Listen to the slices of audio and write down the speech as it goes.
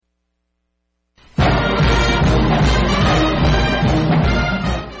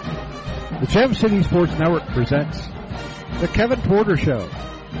The Gem City Sports Network presents The Kevin Porter Show.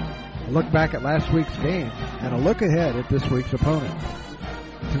 A look back at last week's game and a look ahead at this week's opponent.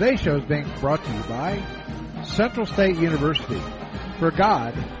 Today's show is being brought to you by Central State University. For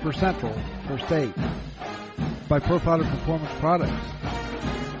God, for Central, for State. By Profiler Performance Products.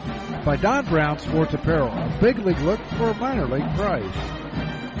 By Don Brown Sports Apparel, a big league look for a minor league price.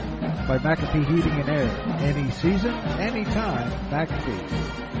 By McAfee Heating and Air, any season, anytime,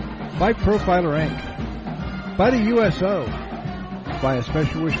 McAfee. By Profiler Inc. By the USO. By a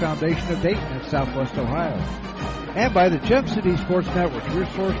Special Wish Foundation of Dayton in Southwest Ohio. And by the Gem City Sports Network, your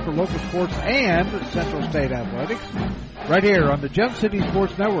source for local sports and Central State athletics, right here on the Gem City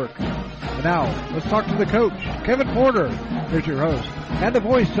Sports Network. And now, let's talk to the coach, Kevin Porter. Here's your host, and the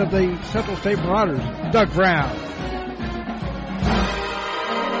voice of the Central State Marauders, Doug Brown.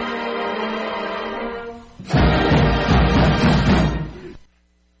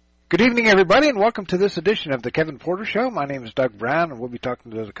 Good evening, everybody, and welcome to this edition of the Kevin Porter Show. My name is Doug Brown, and we'll be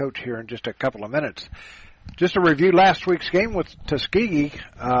talking to the coach here in just a couple of minutes. Just to review last week's game with Tuskegee,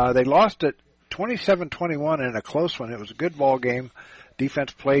 they lost it 27-21 in a close one. It was a good ball game.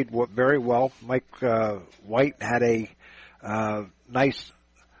 Defense played very well. Mike White had a nice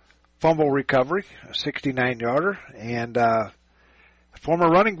fumble recovery, a 69-yarder, and former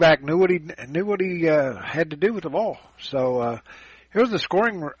running back knew what he had to do with the ball. So here's the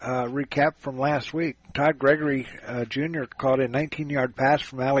scoring recap from last week. Todd Gregory Jr. caught a 19-yard pass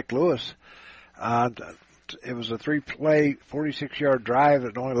from Alec Lewis. It was a three-play, 46-yard drive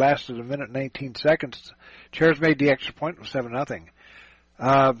that only lasted a minute and 19 seconds. Chairs made the extra point with 7-0.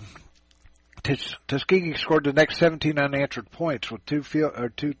 Tuskegee scored the next 17 unanswered points with two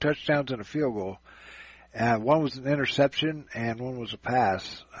touchdowns and a field goal. One was an interception and one was a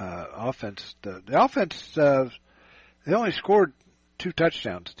pass. The offense, they only scored 2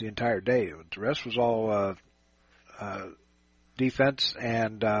 touchdowns the entire day. The rest was all defense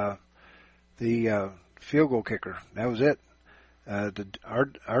and the field goal kicker. That was it.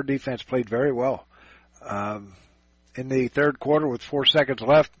 Our defense played very well. In the third quarter, with 4 seconds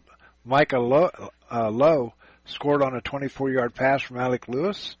left, Micah Lowe scored on a 24-yard pass from Alec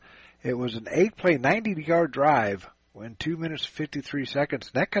Lewis. It was an 8-play, 90-yard drive in 2 minutes and 53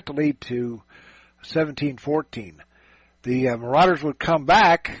 seconds. And that cut the lead to 17-14. The Marauders would come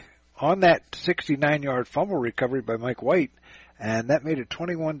back on that 69-yard fumble recovery by Mike White, and that made it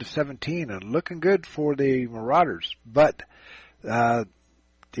 21-17, and looking good for the Marauders. But the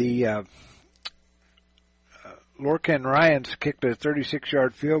Lorca and Ryans kicked a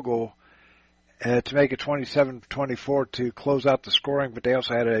 36-yard field goal to make it 27-24 to close out the scoring, but they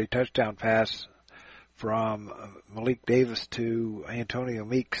also had a touchdown pass from Malik Davis to Antonio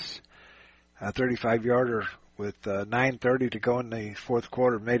Meeks, a 35-yarder with 9:30 to go in the fourth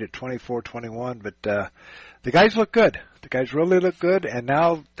quarter, made it 24-21. But the guys look good. The guys really look good, and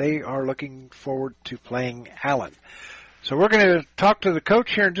now they are looking forward to playing Allen. So we're going to talk to the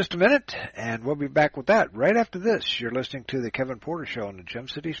coach here in just a minute, and we'll be back with that right after this. You're listening to the Kevin Porter Show on the Gem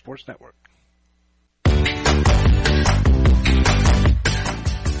City Sports Network.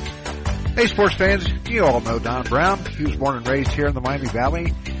 Hey, sports fans, you all know Don Brown. He was born and raised here in the Miami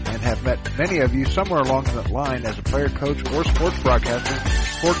Valley and have met many of you somewhere along that line as a player, coach, or sports broadcaster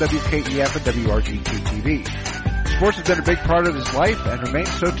for WKEF and WRGT-TV. Sports has been a big part of his life and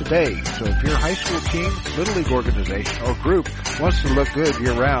remains so today. So if your high school team, little league organization, or group wants to look good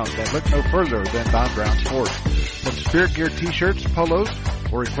year-round, then look no further than Don Brown Sports. From Spirit Gear t-shirts, polos,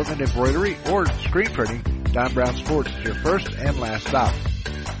 or equipment embroidery, or screen printing, Don Brown Sports is your first and last stop.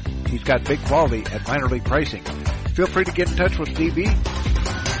 He's got big quality at minor league pricing. Feel free to get in touch with DB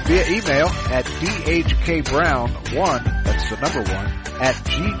via email at dhkbrown1, that's the number 1, at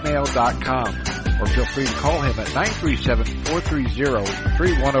gmail.com. Or feel free to call him at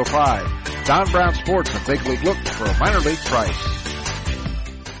 937-430-3105. Don Brown Sports, a big league look for a minor league price.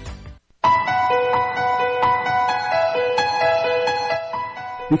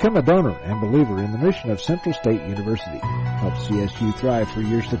 Become a donor and believer in the mission of Central State University. Help CSU thrive for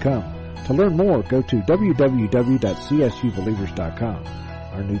years to come. To learn more, go to www.csubelievers.com.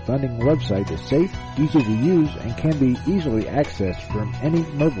 Our new funding website is safe, easy to use, and can be easily accessed from any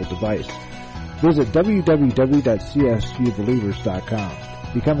mobile device. Visit www.csubelievers.com.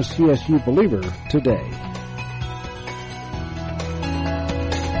 Become a CSU believer today.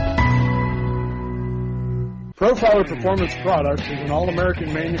 Profiler Performance Products is an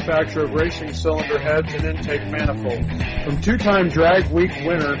all-American manufacturer of racing cylinder heads and intake manifolds. From two-time Drag Week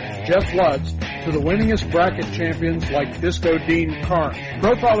winner Jeff Lutz to the winningest bracket champions like Disco Dean Karn.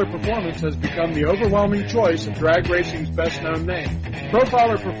 Profiler Performance has become the overwhelming choice of drag racing's best-known name.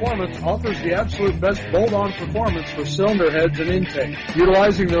 Profiler Performance offers the absolute best bolt-on performance for cylinder heads and intake,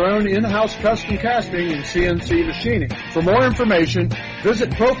 utilizing their own in-house custom casting and CNC machining. For more information, visit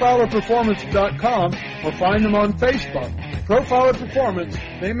profilerperformance.com or find them on Facebook. Profiler Performance,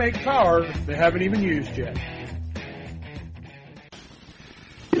 they make power they haven't even used yet.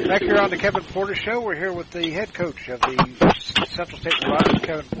 Back here on the Kevin Porter Show, we're here with the head coach of the Central State Marauders,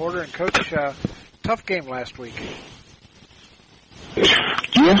 Kevin Porter. And Coach, tough game last week.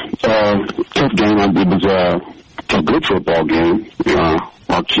 Yeah, tough game. It was a good football game.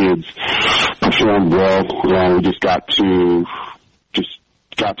 Our kids performed well. We just got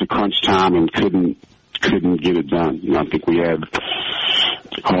to crunch time and couldn't get it done. I think we had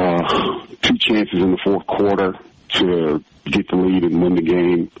 2 chances in the fourth quarter to get the lead and win the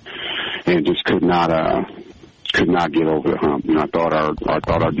game, and just could not get over the hump. I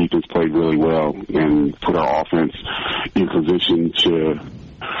thought our defense played really well and put our offense in position to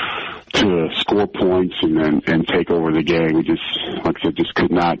score points and take over the game. We just, like I said, just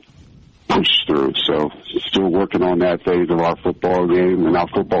could not push through. So still working on that phase of our football game and our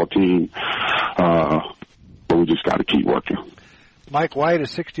football team, but we just got to keep working. Mike White, a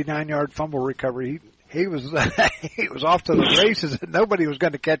 69-yard fumble recovery. He was he was off to the races, and nobody was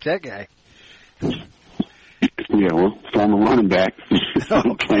going to catch that guy. Yeah, well, former running back,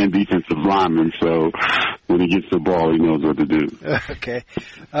 playing defensive lineman, so when he gets the ball, he knows what to do. Okay.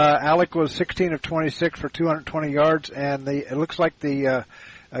 Alec was 16 of 26 for 220 yards, and it looks like the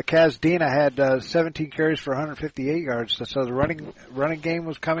Kaz Dina had 17 carries for 158 yards. So the running game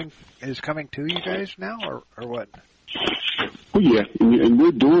is coming to you guys now, or what? Well, yeah, and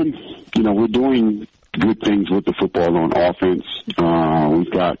we're doing good things with the football on offense.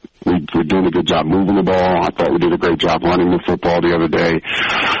 We're doing a good job moving the ball. I thought we did a great job running the football the other day.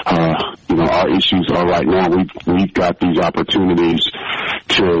 Our issues are right now we've got these opportunities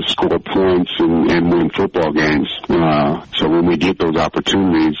to score points and win football games. So when we get those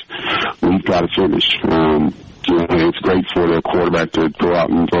opportunities, we've got to finish. It's great for the quarterback to go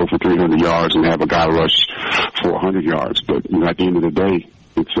out and throw for 300 yards and have a guy rush for 100 yards. But at the end of the day,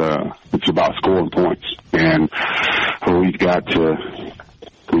 it's about scoring points, and we've got to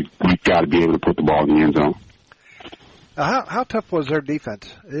be able to put the ball in the end zone. How tough was their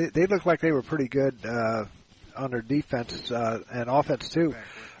defense? They looked like they were pretty good on their defense and offense too.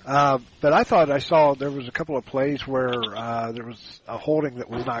 But I thought I saw there was a couple of plays where there was a holding that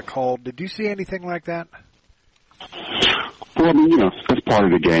was not called. Did you see anything like that? Well, that's part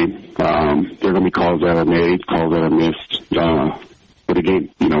of the game. There are going to be calls that are made, calls that are missed. But again,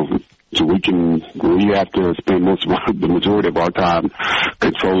 so we have to spend the majority of our time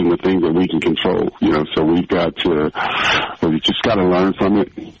controlling the things that we can control. So we just got to learn from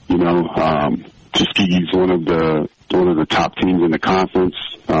it. Tuskegee's one of the top teams in the conference.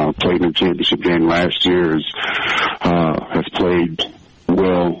 Played in the championship game last year. Has played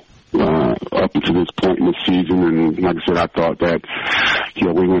well up until this point in the season, and like I said, I thought that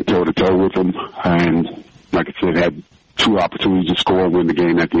we went toe to toe with them, and like I said, had 2 opportunities to score and win the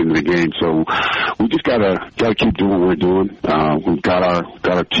game at the end of the game. So we just gotta keep doing what we're doing. We've got our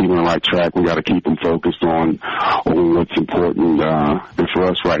team on the right track. We gotta keep them focused on what's important. And for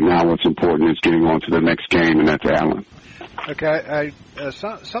us right now, what's important is getting on to the next game, and that's Allen. Okay,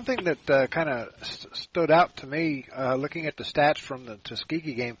 something that kind of stood out to me looking at the stats from the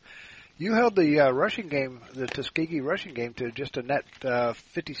Tuskegee game. You held the Tuskegee rushing game to just a net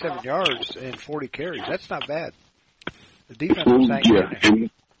 57 yards and 40 carries. That's not bad. The defense was hanging in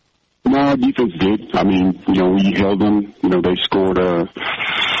there. No, defense did. We held them. They scored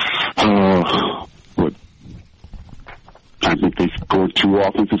I think they scored 2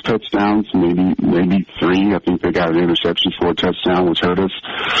 offensive touchdowns, maybe 3. I think they got an interception for a touchdown, which hurt us.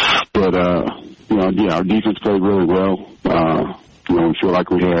 But, our defense played really well. We feel like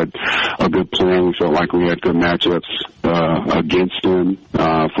we had a good plan. We felt like we had good matchups against them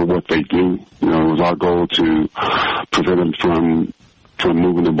for what they do. It was our goal to prevent them from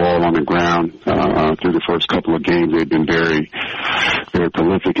moving the ball on the ground. Through the first couple of games, they've been very, very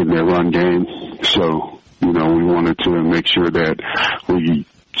prolific in their run game. So, we wanted to make sure that we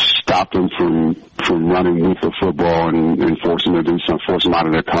stop them from running with the football and force them to do something, force them out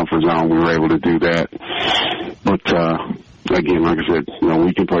of their comfort zone. We were able to do that. But, again, like I said,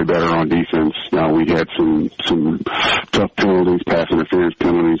 we can play better on defense. We had some tough penalties, pass interference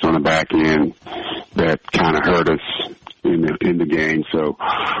penalties on the back end that kind of hurt us. in the game. So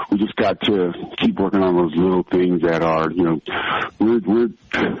we just got to keep working on those little things that are, we're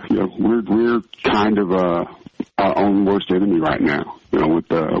kind of our own worst enemy right now, with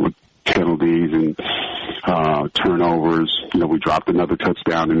penalties and turnovers. We dropped another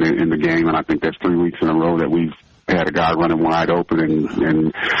touchdown in the game, and I think that's 3 weeks in a row that we've had a guy running wide open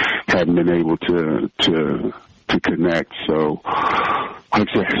and hadn't been able to connect. So, like I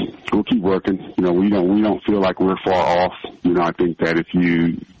said, we'll keep working. We don't feel like we're far off. I think that if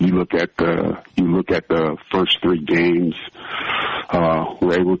you look at the first 3 games,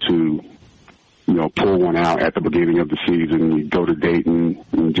 we're able to pull one out at the beginning of the season. We go to Dayton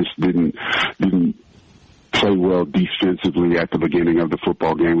and just didn't play well defensively at the beginning of the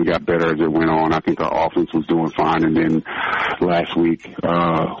football game. We got better as it went on. I think our offense was doing fine. And then last week,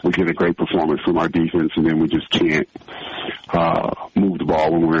 we did a great performance from our defense, and then we just can't move the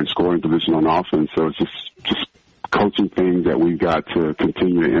ball when we're in scoring position on offense. So it's just coaching things that we've got to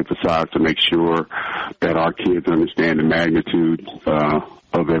continue to emphasize to make sure that our kids understand the magnitude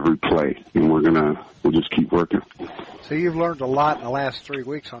of every play, and we'll just keep working. So you've learned a lot in the last 3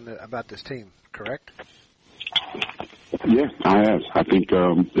 weeks about this team, correct? Yeah, I have. I think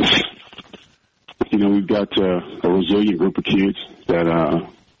we've got a resilient group of kids that are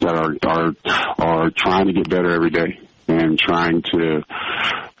trying to get better every day and trying to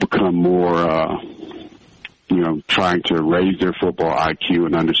become more. Trying to raise their football IQ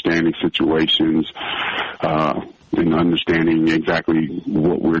and understanding situations, and understanding exactly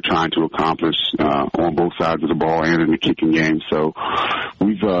what we're trying to accomplish on both sides of the ball and in the kicking game. So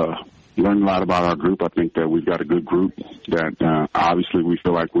we've learned a lot about our group. I think that we've got a good group that obviously we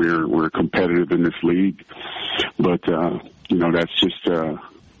feel like we're competitive in this league. But, that's just,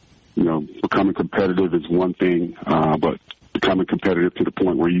 becoming competitive is one thing, but becoming competitive to the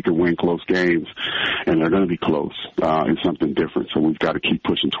point where you can win close games, and they're going to be close, is something different. So we've got to keep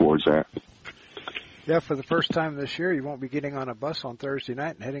pushing towards that. Yeah, for the first time this year, you won't be getting on a bus on Thursday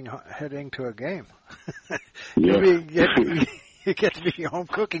night and heading to a game. Yeah. You get to be home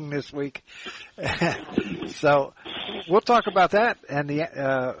cooking this week. So we'll talk about that and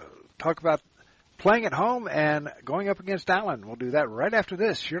talk about playing at home and going up against Allen. We'll do that right after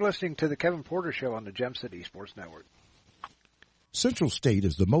this. You're listening to the Kevin Porter Show on the Gem City Sports Network. Central State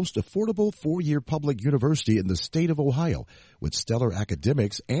is the most affordable 4-year public university in the state of Ohio. With stellar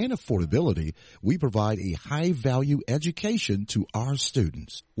academics and affordability, we provide a high-value education to our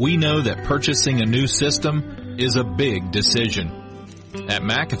students. We know that purchasing a new system is a big decision. At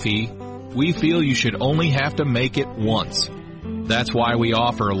McAfee, we feel you should only have to make it once. That's why we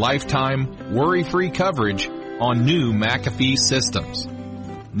offer lifetime, worry-free coverage on new McAfee systems.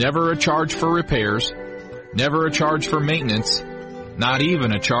 Never a charge for repairs, never a charge for maintenance, not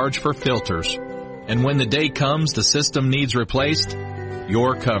even a charge for filters. And when the day comes the system needs replaced,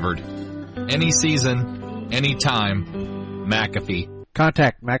 you're covered. Any season, any time, McAfee.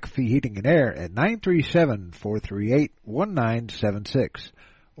 Contact McAfee Heating and Air at 937-438-1976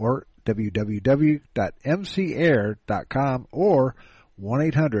 or www.mcair.com or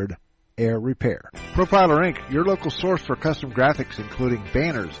 1-800-AIR-REPAIR. Profiler Inc., your local source for custom graphics including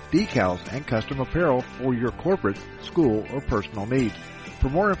banners, decals, and custom apparel for your corporate, school, or personal needs. For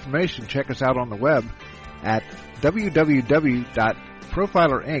more information, check us out on the web at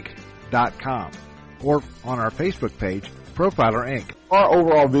www.profilerinc.com or on our Facebook page, Profiler Inc. Our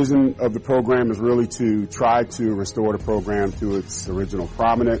overall vision of the program is really to try to restore the program to its original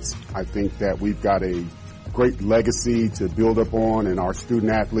prominence. I think that we've got a great legacy to build up on, and our student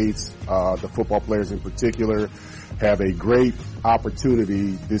athletes, the football players in particular, have a great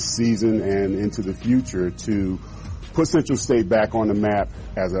opportunity this season and into the future to put Central State back on the map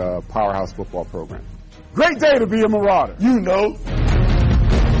as a powerhouse football program. Great day to be a Marauder,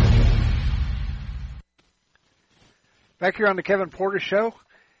 Back here on the Kevin Porter Show,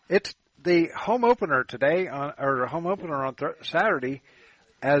 it's the home opener today, Saturday,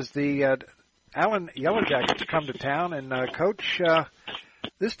 as the Allen Yellow Jackets come to town. And Coach,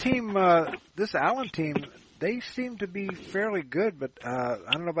 this Allen team, they seem to be fairly good, but I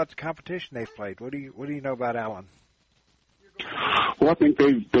don't know about the competition they've played. What do you know about Allen? Well, I think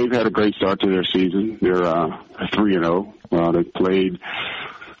they've had a great start to their season. They're 3-0. They've played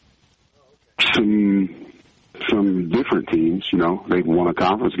some different teams. They've won a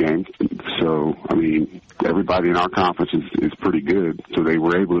conference game. So, I mean, everybody in our conference is pretty good. So they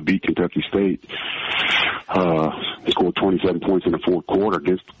were able to beat Kentucky State. Scored 27 points in the fourth quarter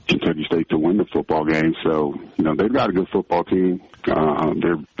against Kentucky State to win the football game. So, they've got a good football team.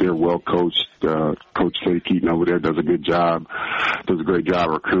 They're well coached. Coach Sadie Keaton over there does a great job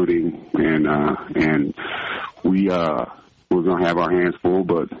recruiting, and we're going to have our hands full,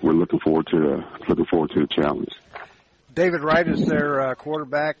 but we're looking forward to the challenge. David Wright is their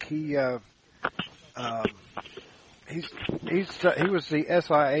quarterback. He was the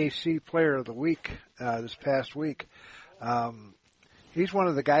SIAC Player of the Week this past week. He's one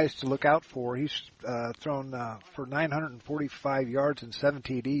of the guys to look out for. He's thrown for 945 yards and 7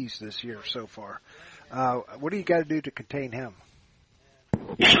 TDs this year so far. What do you got to do to contain him?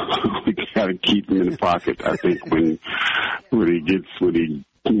 We got to keep him in the pocket. I think when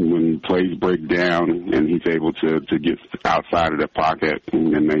plays break down and he's able to get outside of the pocket,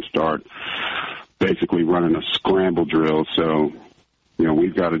 and then they start basically running a scramble drill. So,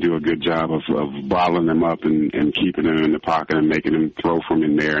 we've got to do a good job of bottling them up and keeping them in the pocket and making them throw from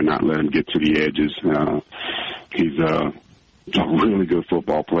in there and not let him get to the edges. He's a really good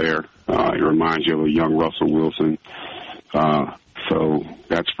football player. He reminds you of a young Russell Wilson. So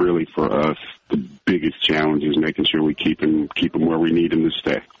that's really for us the biggest challenge is making sure we keep him where we need him to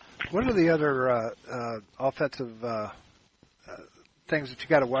stay. What are the other offensive things that you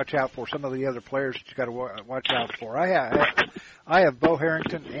got to watch out for? Some of the other players that you got to watch out for. I have Bo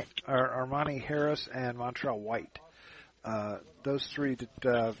Harrington, Armani Harris, and Montrell White. Those three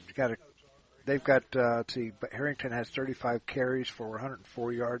that they've got. Let's see, but Harrington has 35 carries for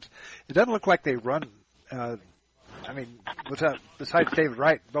 104 yards. It doesn't look like they run. Besides David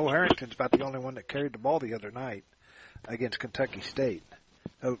Wright, Bo Harrington's about the only one that carried the ball the other night against Kentucky State,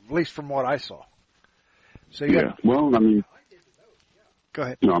 at least from what I saw. So go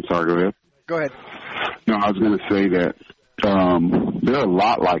ahead. No, I'm sorry. Go ahead. Go ahead. No, I was going to say that they're a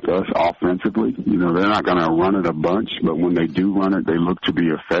lot like us offensively. They're not going to run it a bunch, but when they do run it, they look to be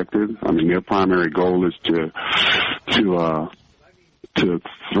effective. Their primary goal is to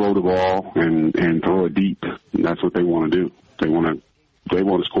throw the ball and throw it deep. And that's what they want to do. They want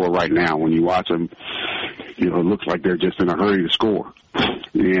to score right now. When you watch them, it looks like they're just in a hurry to score.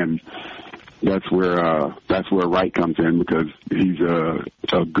 And that's where Wright comes in because he's a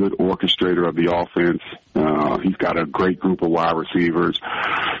good orchestrator of the offense. He's got a great group of wide receivers,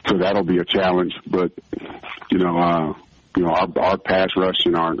 so that'll be a challenge. But our pass rush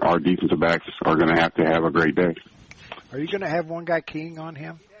and our defensive backs are going to have a great day. Are you going to have one guy keying on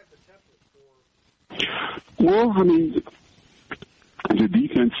him? Well, the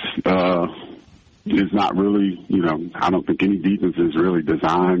defense is not really, I don't think any defense is really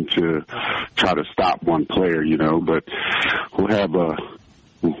designed to try to stop one player, but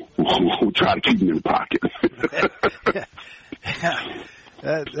we'll try to keep him in the pocket.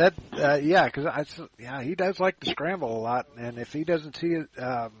 Because he does like to scramble a lot, and if he doesn't see it,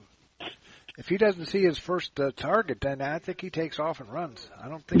 if he doesn't see his first target, then I think he takes off and runs. I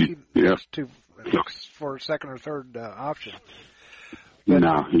don't think he looks for a second or third option. But,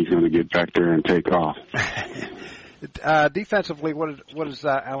 no, he's going to get back there and take off. Defensively, what does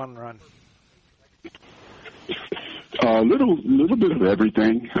Allen run? A little bit of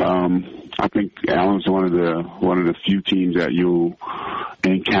everything. I think Allen's one of the few teams that you'll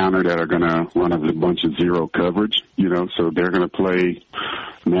encounter that are going to run a bunch of zero coverage. So they're going to play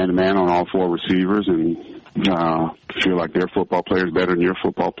man-to-man on all four receivers and feel like their football player is better than your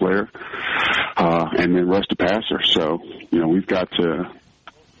football player, and then rush the passer. So we've got to.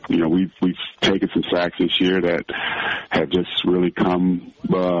 We've taken some sacks this year that have just really come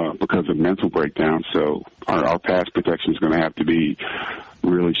because of mental breakdown. So our pass protection is going to have to be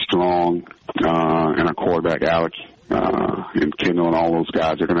really strong, and our quarterback Alec and Kendall and all those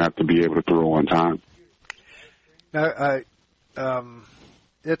guys are going to have to be able to throw on time. Now,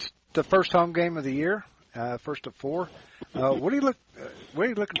 it's the first home game of the year, first of 4. What are you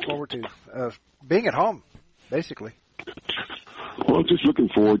looking forward to? Being at home, basically. Well, just looking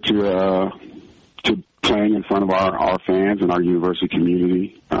forward to playing in front of our fans and our university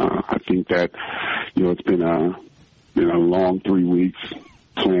community. I think that it's been a long 3 weeks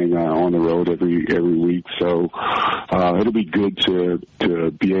playing on the road every week, so it'll be good to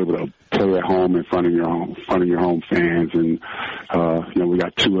be able to play at home in front of your home fans. And we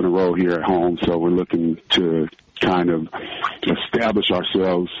got 2 in a row here at home, so we're looking to kind of establish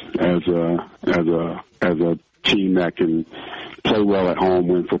ourselves as a team that can play well at home,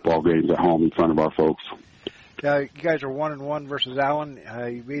 win football games at home in front of our folks. You guys are 1-1 versus Allen.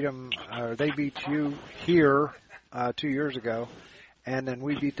 You beat them, they beat you here 2 years ago, and then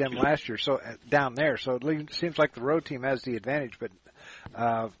we beat them last year. So down there, so it seems like the road team has the advantage, but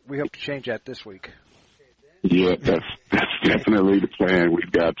we hope to change that this week. Yeah, that's definitely the plan.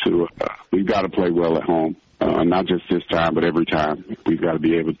 We've got to play well at home. Not just this time, but every time. We've got to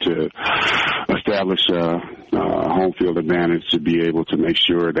be able to establish a home field advantage to be able to make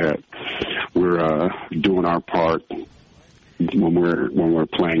sure that we're doing our part when we're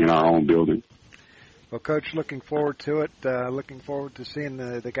playing in our own building. Well, Coach, looking forward to it. Looking forward to seeing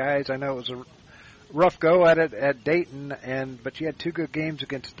the guys. I know it was a rough go at it at Dayton, but you had two good games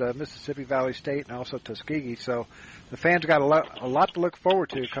against Mississippi Valley State and also Tuskegee. So the fans got a lot to look forward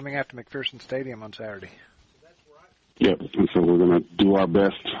to coming out to McPherson Stadium on Saturday. Yep, and so we're going to do our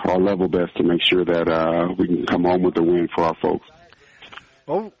best, our level best, to make sure that we can come home with a win for our folks.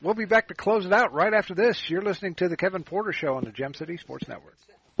 Well, we'll be back to close it out right after this. You're listening to the Kevin Porter Show on the Gem City Sports Network.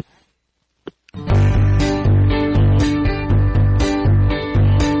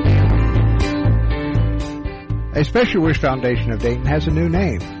 A Special Wish Foundation of Dayton has a new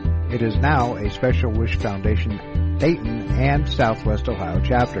name. It is now a Special Wish Foundation Dayton and Southwest Ohio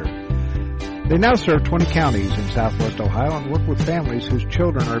chapter. They now serve 20 counties in Southwest Ohio and work with families whose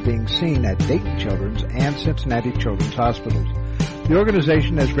children are being seen at Dayton Children's and Cincinnati Children's Hospitals. The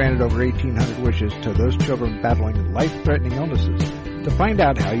organization has granted over 1,800 wishes to those children battling life-threatening illnesses. To find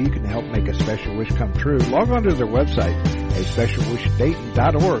out how you can help make a special wish come true, log on to their website,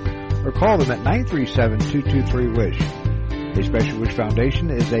 aspecialwishdayton.org, or call them at 937-223-WISH. A Special Wish Foundation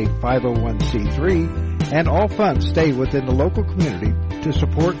is a 501c3, and all funds stay within the local community to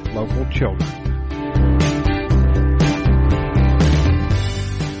support local children.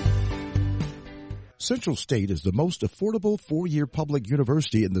 Central State is the most affordable four-year public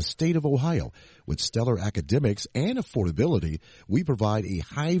university in the state of Ohio. With stellar academics and affordability, we provide a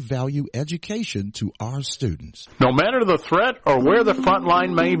high-value education to our students. No matter the threat or where the front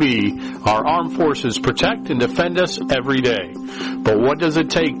line may be, our armed forces protect and defend us every day. But what does it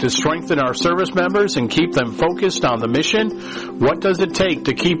take to strengthen our service members and keep them focused on the mission? What does it take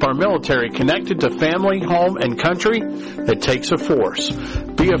to keep our military connected to family, home, and country? It takes a force.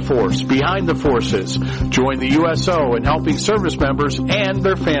 Be a force behind the forces. Join the USO in helping service members and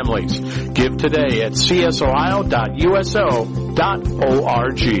their families. Give today at csohio.uso.org.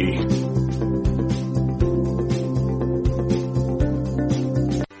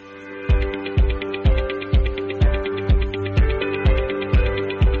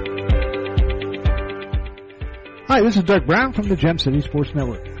 Hi, this is Doug Brown from the Gem City Sports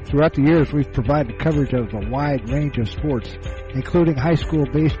Network. Throughout the years, we've provided coverage of a wide range of sports, including high school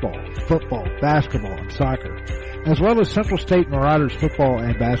baseball, football, basketball, and soccer, as well as Central State Marauders football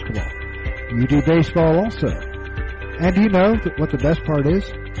and basketball. You do baseball also. And do you know what the best part is?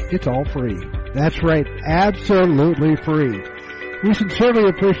 It's all free. That's right, absolutely free. We sincerely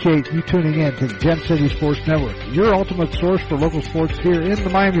appreciate you tuning in to the Gem City Sports Network, your ultimate source for local sports here in the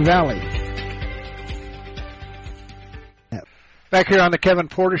Miami Valley. Back here on the Kevin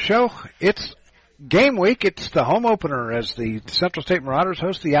Porter Show, it's game week. It's the home opener as the Central State Marauders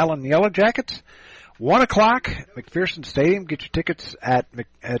host the Allen Yellow Jackets. 1 o'clock, McPherson Stadium. Get your tickets at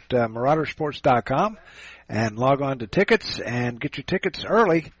maraudersports.com and log on to tickets and get your tickets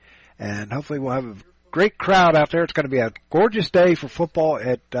early. And hopefully we'll have a great crowd out there. It's going to be a gorgeous day for football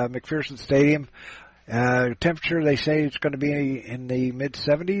at McPherson Stadium. Temperature, they say, it's going to be in the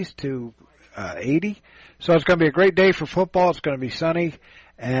mid-70s to 80. So it's going to be a great day for football. It's going to be sunny,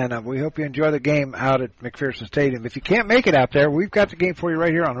 and we hope you enjoy the game out at McPherson Stadium. If you can't make it out there, we've got the game for you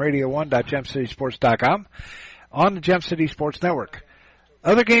right here on radio1.gemcitysports.com on the Gem City Sports Network.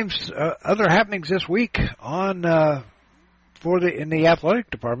 Other games, other happenings this week in the athletic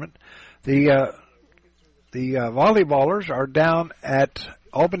department. The volleyballers are down at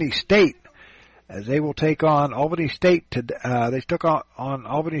Albany State as they will take on Albany State. They took on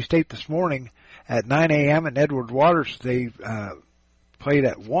Albany State this morning at 9 a.m. and Edward Waters, they played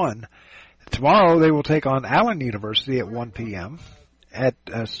at 1. Tomorrow they will take on Allen University at 1 p.m. at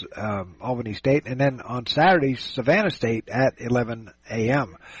Albany State. And then on Saturday, Savannah State at 11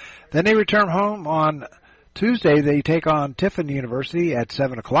 a.m. Then they return home on Tuesday. They take on Tiffin University at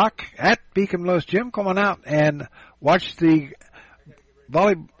 7 o'clock at Beacon Lewis Gym. Come on out and watch the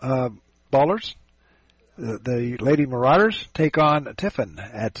volleyballers, the Lady Marauders, take on Tiffin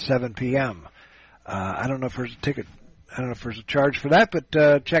at 7 p.m. I don't know if there's a ticket. I don't know if there's a charge for that, but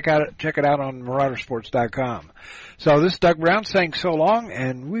check it out on maraudersports.com. So this is Doug Brown saying so long,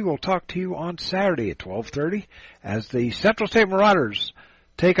 and we will talk to you on Saturday at 12:30 as the Central State Marauders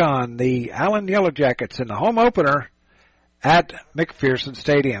take on the Allen Yellow Jackets in the home opener at McPherson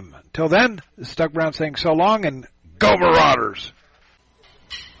Stadium. Until then, this is Doug Brown saying so long, and go Marauders!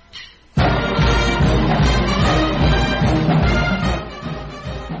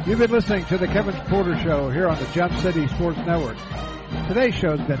 You've been listening to the Kevin Porter Show here on the Gem City Sports Network. Today's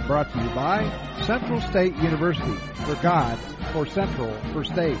show has been brought to you by Central State University, for God, for Central, for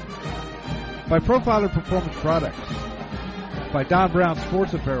State. By Profiler Performance Products. By Don Brown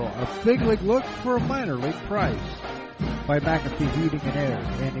Sports Apparel, a big league look for a minor league price. By McAfee Heating and Air,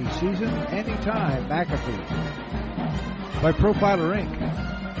 any season, anytime, McAfee. By Profiler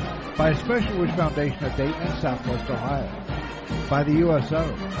Inc. By Special Wish Foundation of Dayton and Southwest Ohio. By the USO.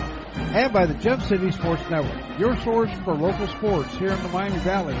 And by the Gem City Sports Network, your source for local sports here in the Miami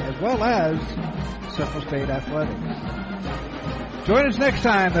Valley, as well as Central State Athletics. Join us next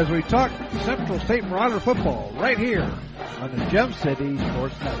time as we talk Central State Marauder football right here on the Gem City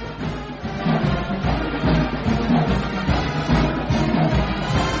Sports Network.